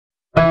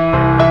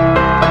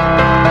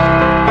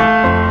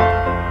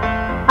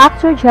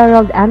Actor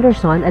Gerald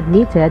Anderson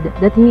admitted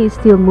that he is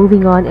still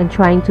moving on and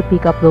trying to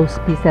pick up those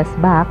pieces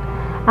back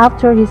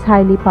after his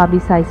highly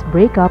publicized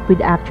breakup with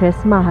actress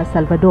Maha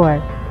Salvador.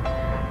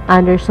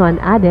 Anderson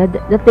added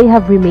that they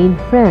have remained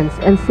friends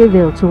and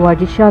civil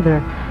toward each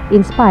other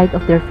in spite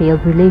of their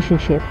failed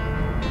relationship.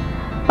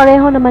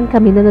 Pareho naman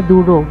kami na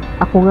nadurog.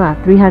 Ako nga,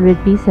 300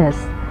 pieces.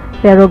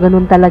 Pero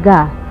ganun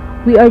talaga.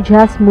 We are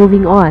just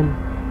moving on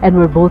and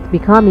we're both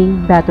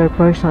becoming better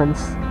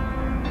persons.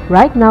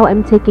 Right now,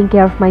 I'm taking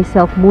care of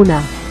myself muna.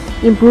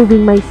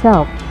 Improving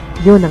myself.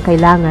 Yun ang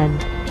kailangan.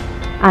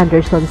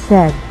 Anderson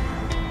said.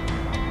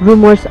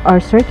 Rumors are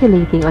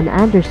circulating on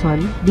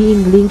Anderson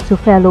being linked to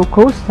fellow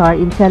co-star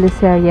in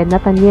teleserye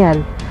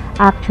Nathaniel,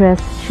 actress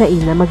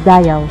Shaina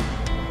Magdayaw.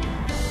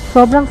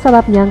 Sobrang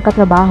sarap niyang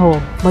katrabaho,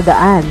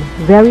 magaan,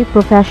 very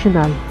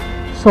professional.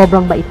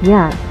 Sobrang bait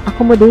niya,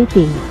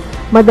 accommodating,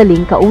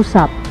 madaling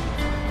kausap.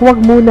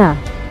 Huwag mo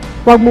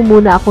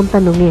muna akong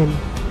tanungin.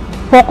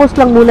 Focus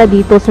lang muna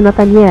dito sa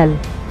Nathaniel.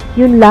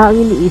 Yun lang ang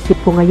iniisip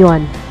ko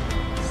ngayon.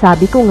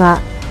 Sabi ko nga,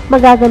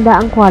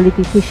 magaganda ang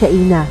qualities ni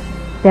Shaina.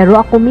 Pero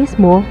ako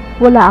mismo,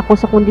 wala ako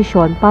sa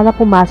kondisyon para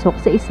pumasok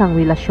sa isang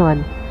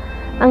relasyon.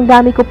 Ang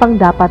dami ko pang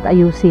dapat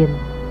ayusin.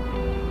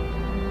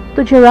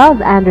 To Gerald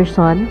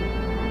Anderson,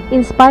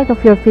 in spite of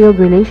your failed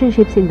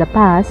relationships in the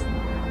past,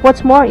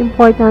 what's more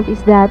important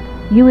is that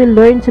you will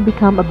learn to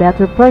become a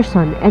better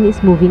person and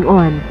is moving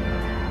on.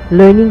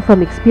 Learning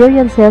from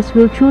experiences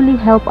will truly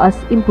help us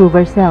improve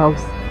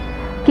ourselves.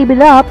 Keep it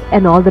up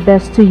and all the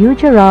best to you,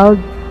 Gerald,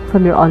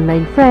 from your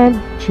online friend,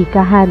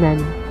 Chika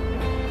Hanan.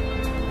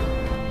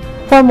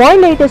 For more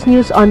latest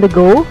news on the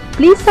go,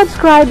 please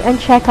subscribe and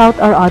check out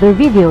our other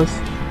videos.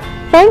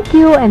 Thank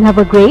you and have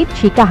a great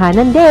Chika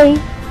Hanan day!